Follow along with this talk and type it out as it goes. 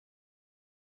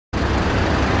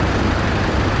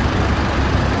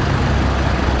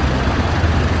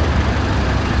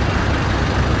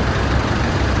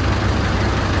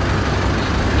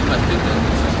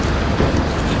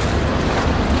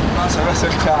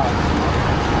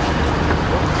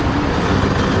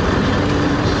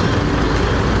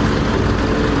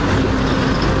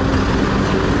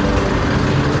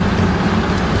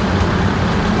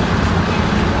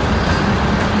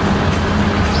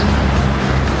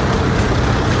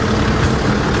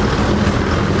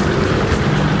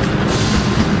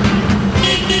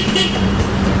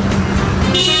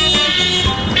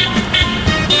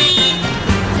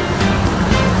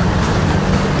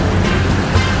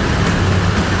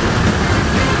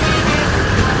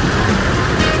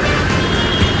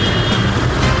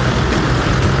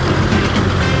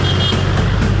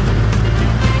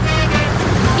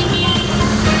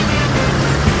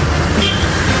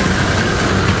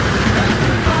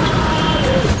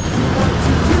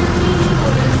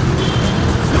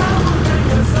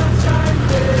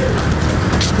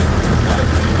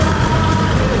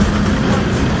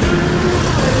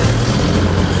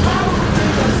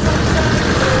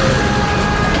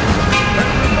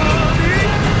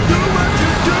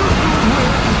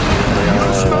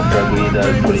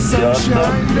Dal poliziotto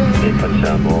e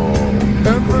facciamo un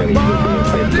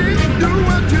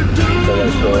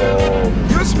adesso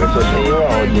questo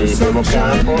siwah oggi il primo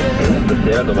campo e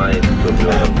stasera domani tutto il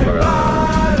giorno ancora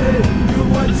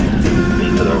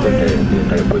visto perché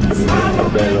diventare poi più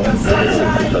bello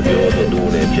sabbioso,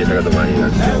 dune eccetera domani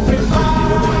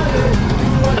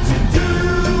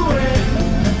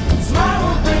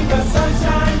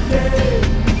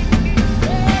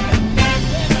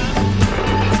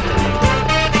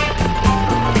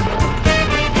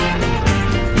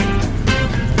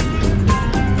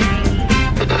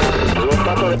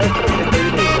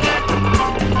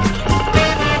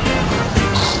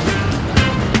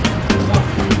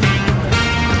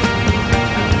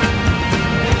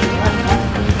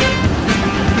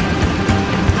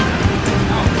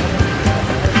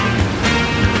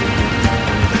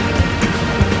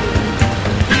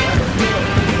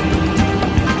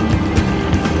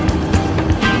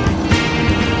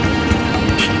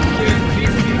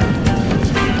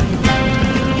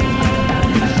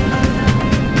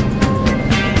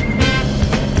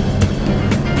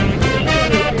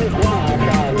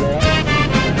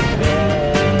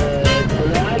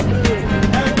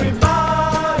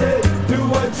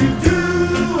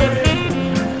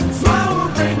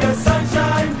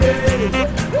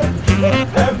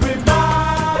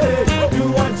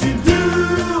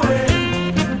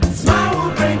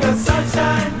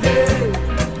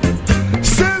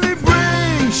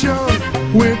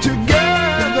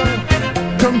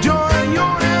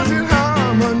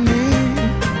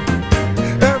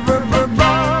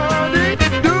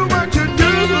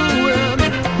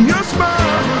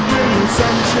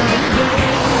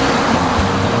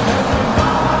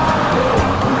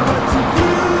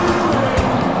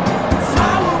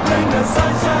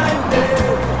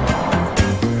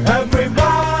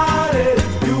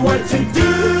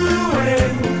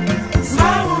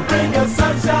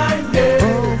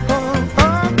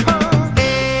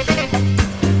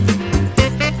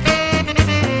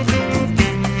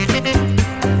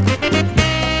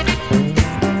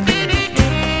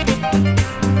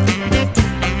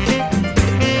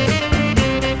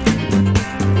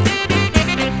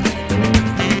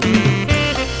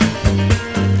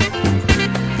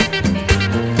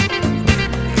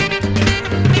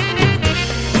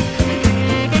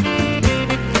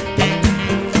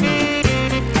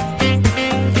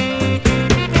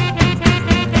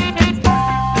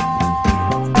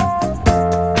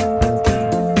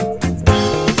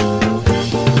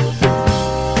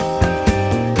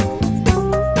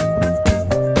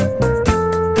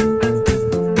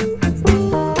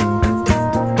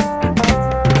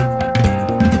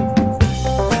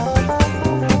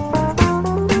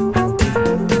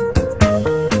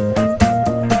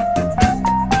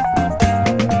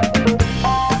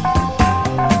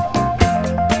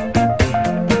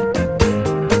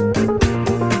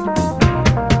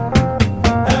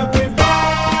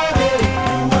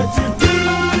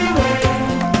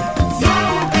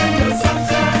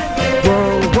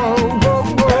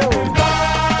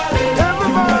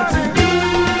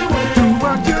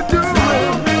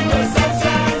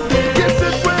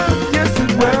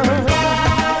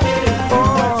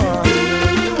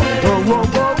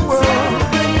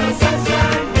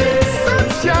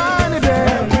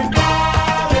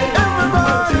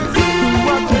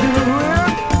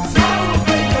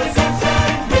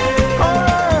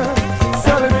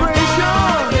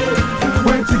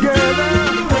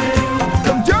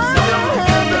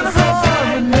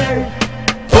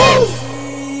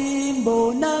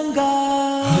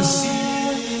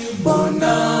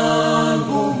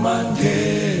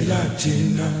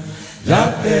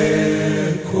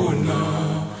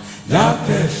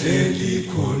behleli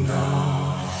khona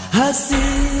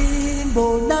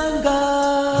Hasimbonanga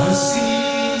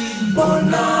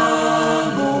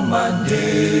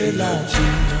Mandela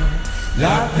thina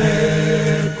laphe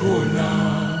khona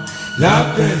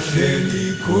laphe behleli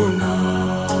khona.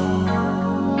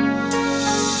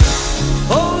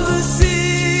 Oh, the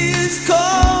sea is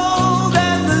cold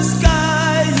and the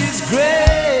sky is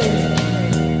gray.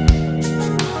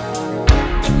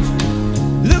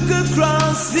 Look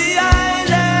across the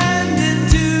island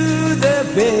into the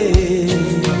bay.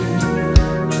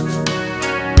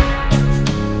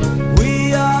 We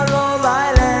are all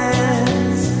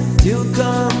islands till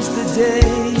comes the day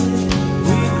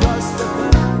we cross the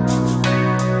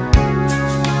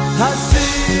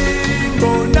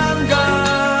Hasimbonanga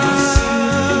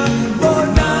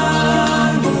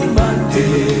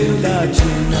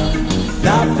China,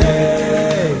 laphe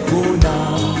khona,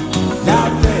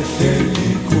 laphe behleli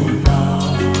khona.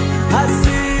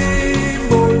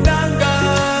 Hasimbonanga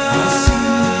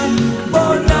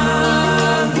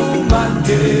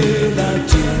Mandela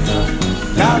China,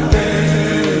 laphe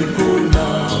khona,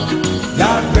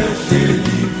 laphe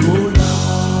behleli khona.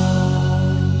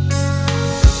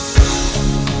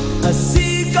 A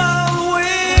seagull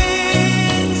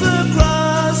wings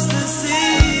across the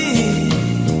sea.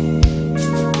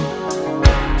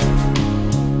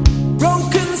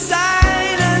 Broken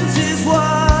silence is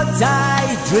what I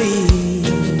dream.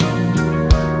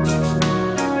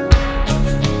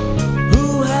 Who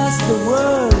has the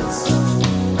words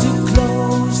to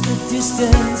close the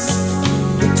distance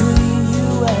between you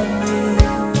and me?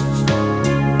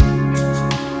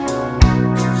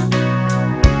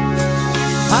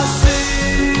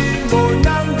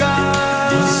 Hasimbonanga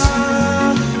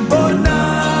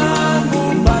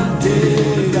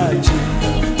Mandela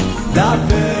China,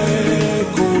 laphe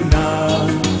khona,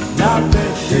 laphe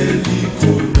behleli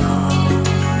khona.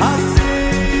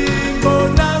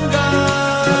 Hasimbonanga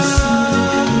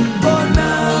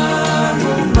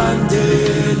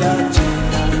Mandela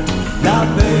China,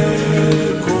 laphe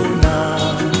khona,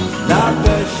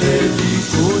 laphe behleli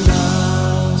khona.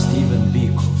 Stephen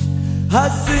Biko.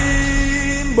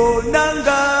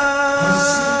 Hasimbonanga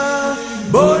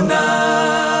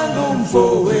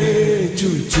mfowethu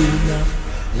thina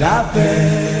laphe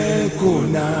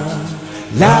khona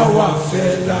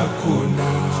lawafela khona.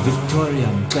 Victoria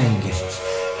Mxenge.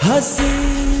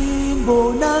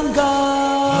 Hasimbonanga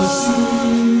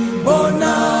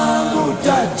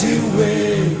utati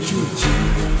wethu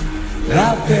thina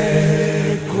laphe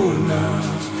khona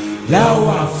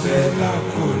lawafela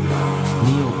khona.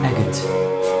 Neil Agate.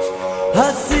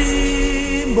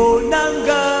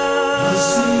 Hasimbonanga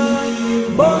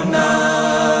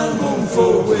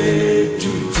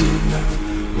mfowethu thina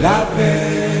laphe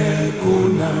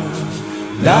khona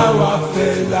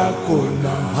lawafela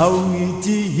khona.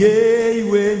 Awuyithi hey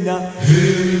wena,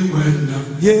 hey wena,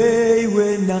 hey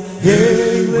wena,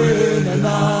 hey wena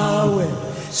nawe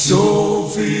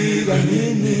sofika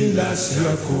nini la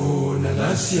siyakhona,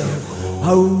 la siyakhona.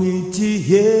 Awuyithi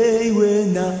hey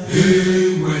wena, hey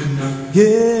wena,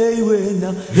 hey wena,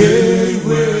 hey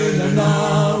wena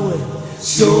nawe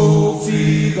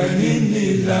sofika nini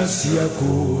la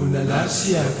siyakhona, la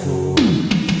siyakhona.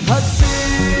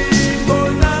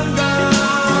 Hasimbonanga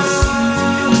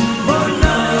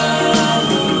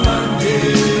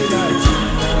Mandela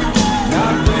China,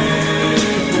 laphe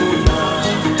khona,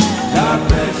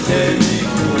 laphe behleli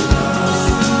khona.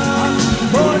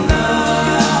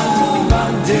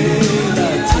 Mandela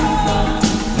China,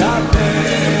 laphe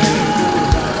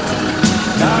khona,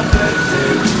 laphe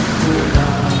behleli khona.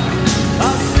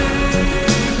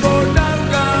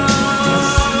 Hasimbonanga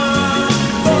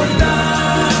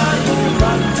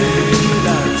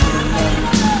Mandela China,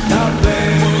 laphe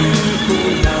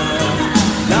khona,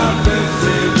 laphe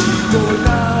behleli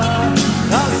khona.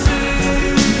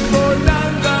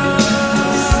 Hasimbonanga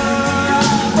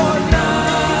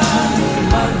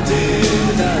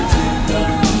Mandela China,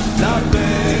 laphe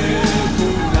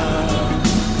khona,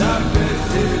 laphe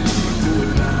behleli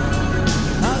khona.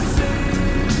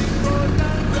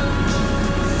 Hasimbonanga.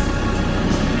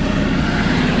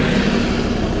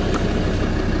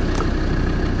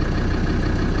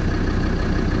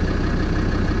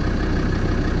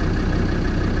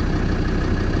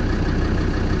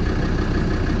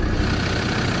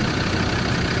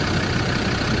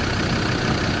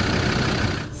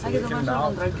 Hay que tomarlo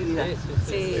con tranquilidad.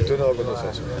 Sí. ¿Tú no lo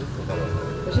conoces?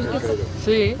 Pues es que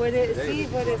Sí. puede ser,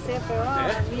 pero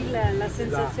a mí la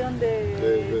sensación de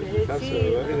fijarse, sí,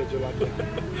 ¿verdad? Que le he hecho la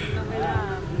no me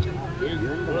da mucho.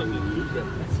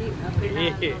 Sí,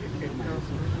 apenas.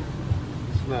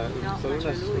 son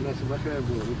unas imágenes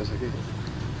muy bonitas aquí.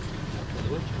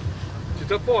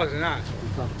 Tutto a posto, no?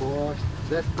 Tutto a posto.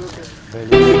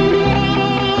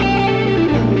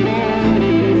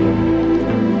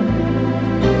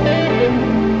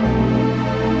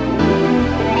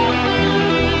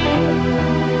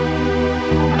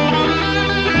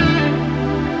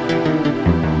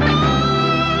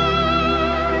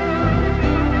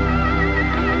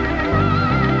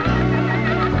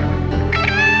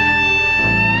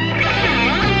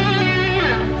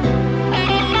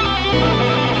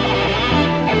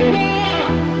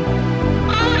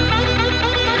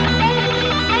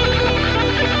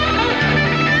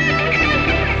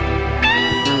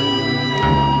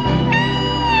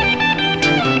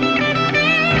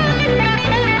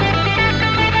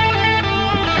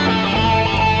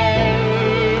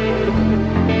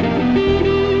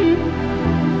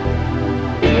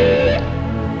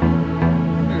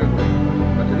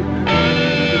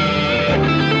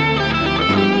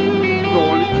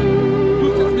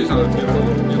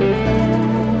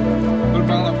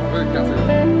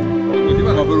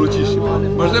 Velocissimo,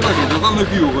 ma sai perché giocando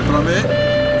più contro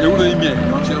me è uno dei miei,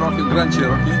 no? Cherokee, un gran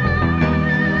Cherokee,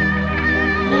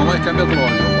 non ho mai cambiato l'olio,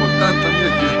 80.000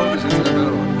 km senza cambiare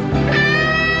l'olio.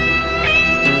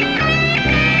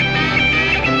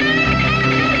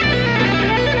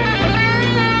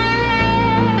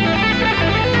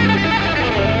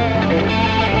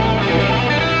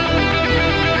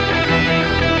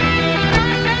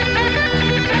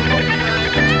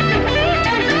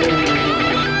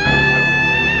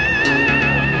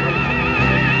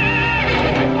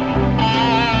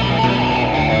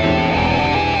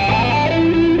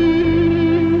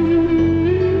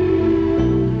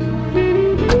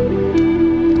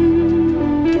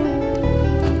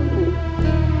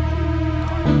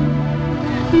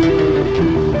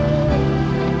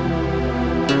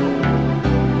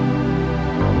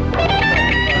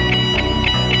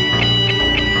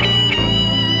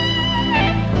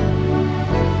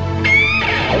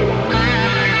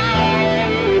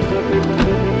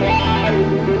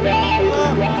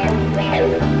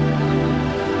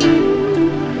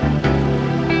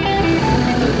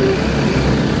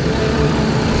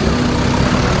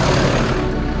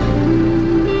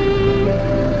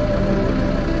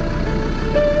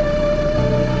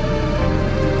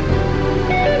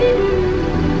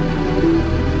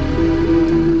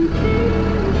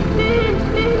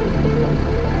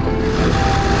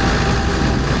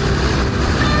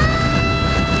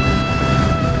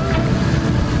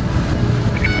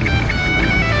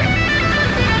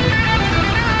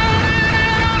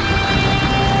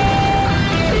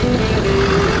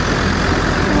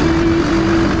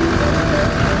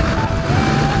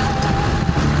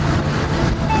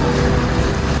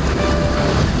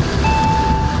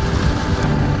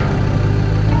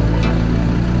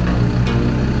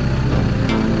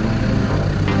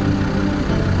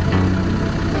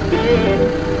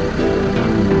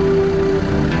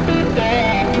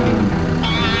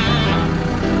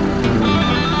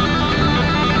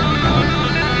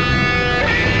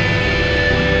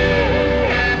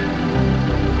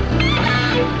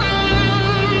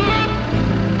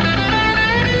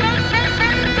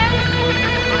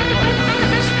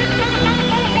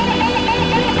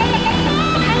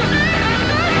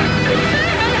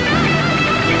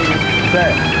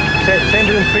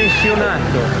 Sembri un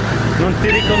pensionato, non ti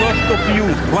riconosco più.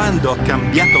 Quando ho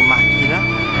cambiato macchina,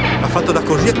 ha fatto da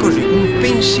così a così, un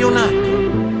pensionato.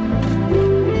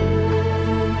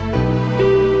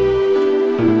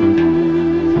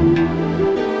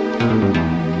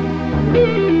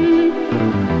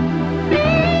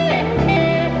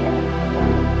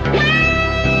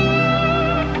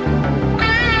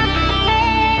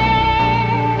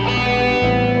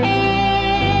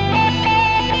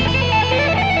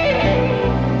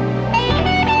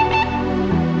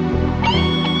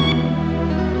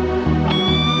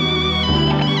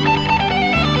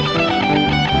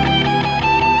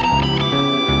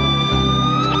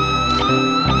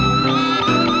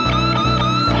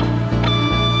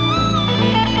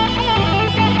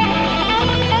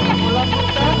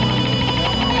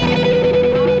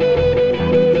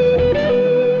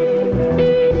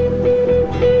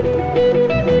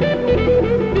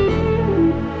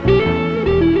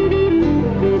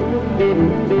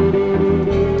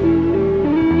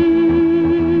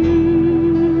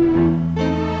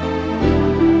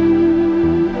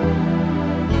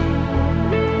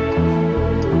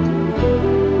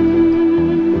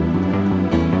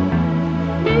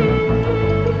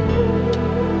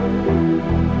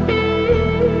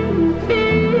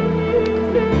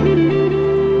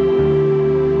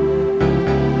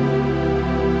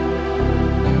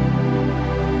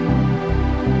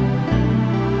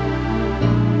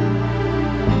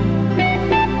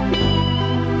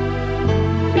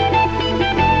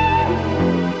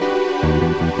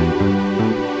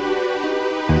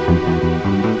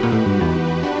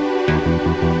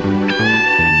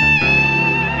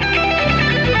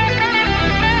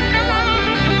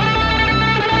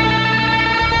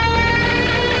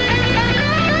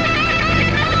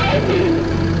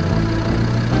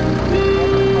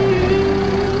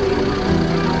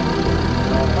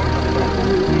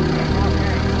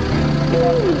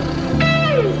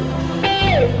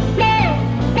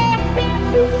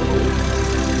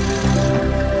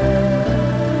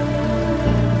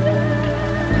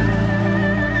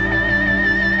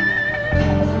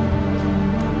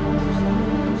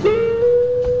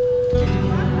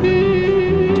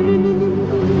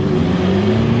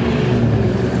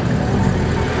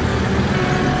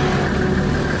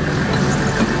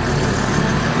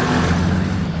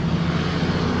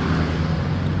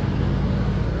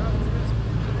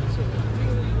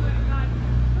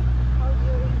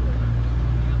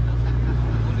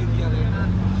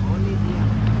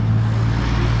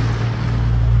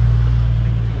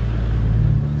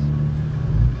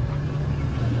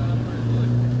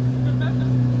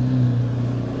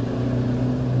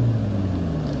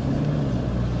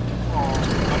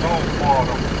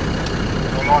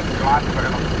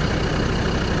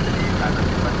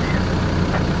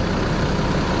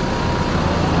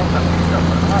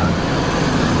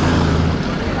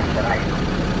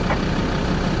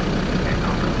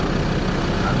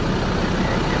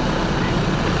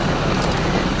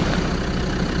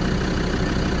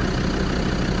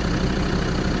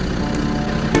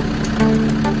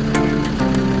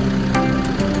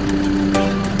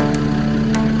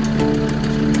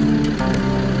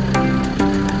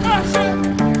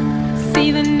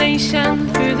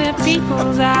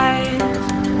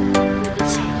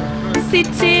 See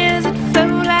tears that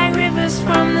flow like rivers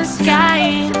from the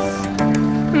skies,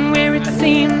 and where it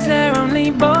seems there are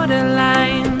only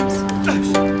borderlines,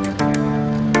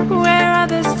 where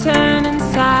others turn and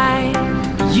sigh,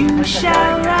 you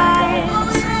shall rise.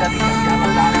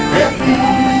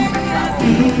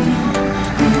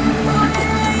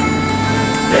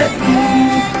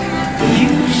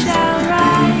 You shall rise.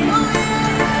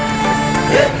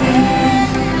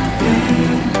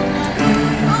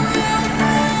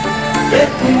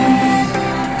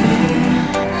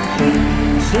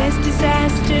 There's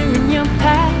disaster in your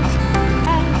past,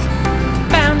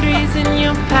 boundaries in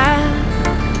your path.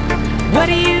 What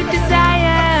do you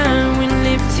desire when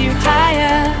lifts you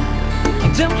higher?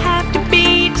 You don't have to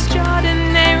be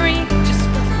extraordinary, just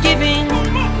giving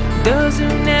those who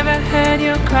never heard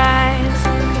your cries.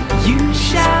 You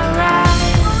shall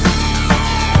rise.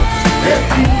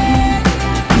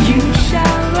 You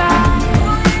shall rise.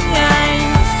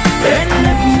 And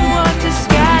look toward the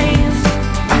skies.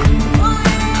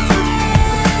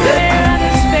 Where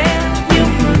others fail,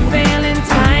 you'll prevail in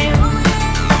time.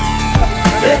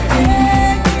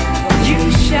 You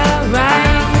shall rise.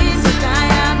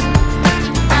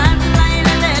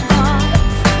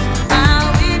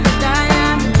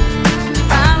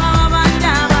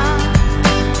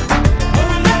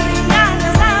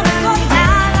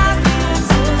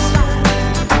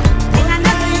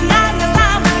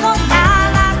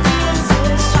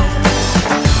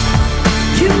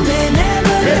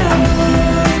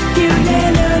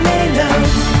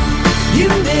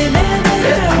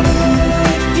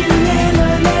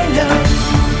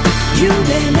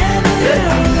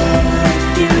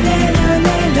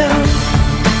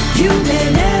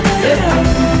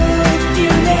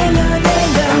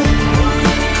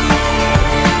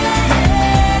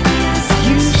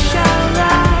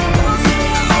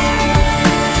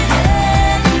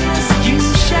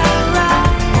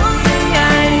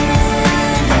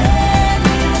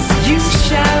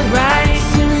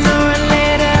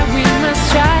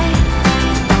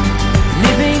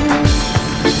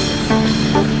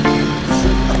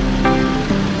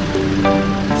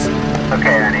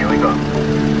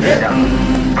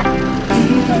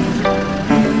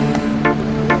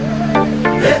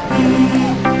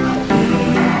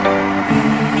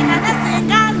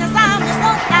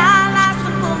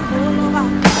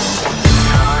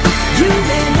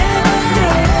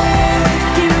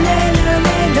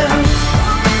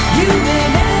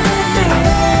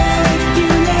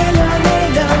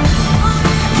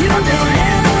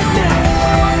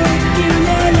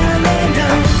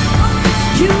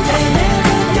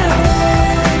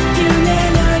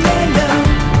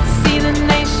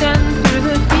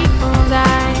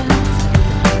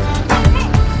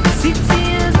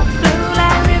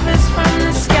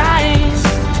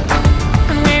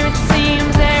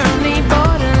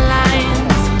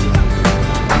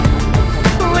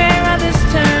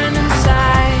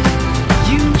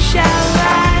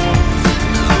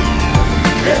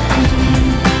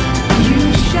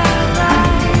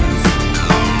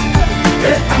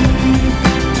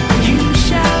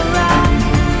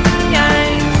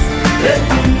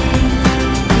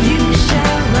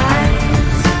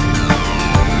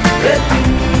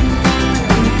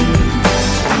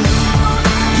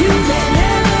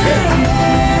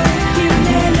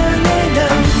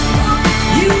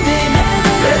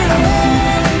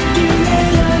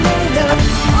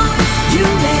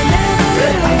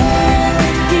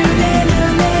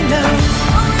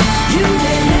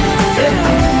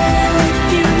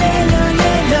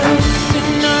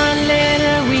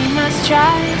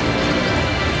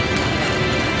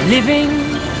 Living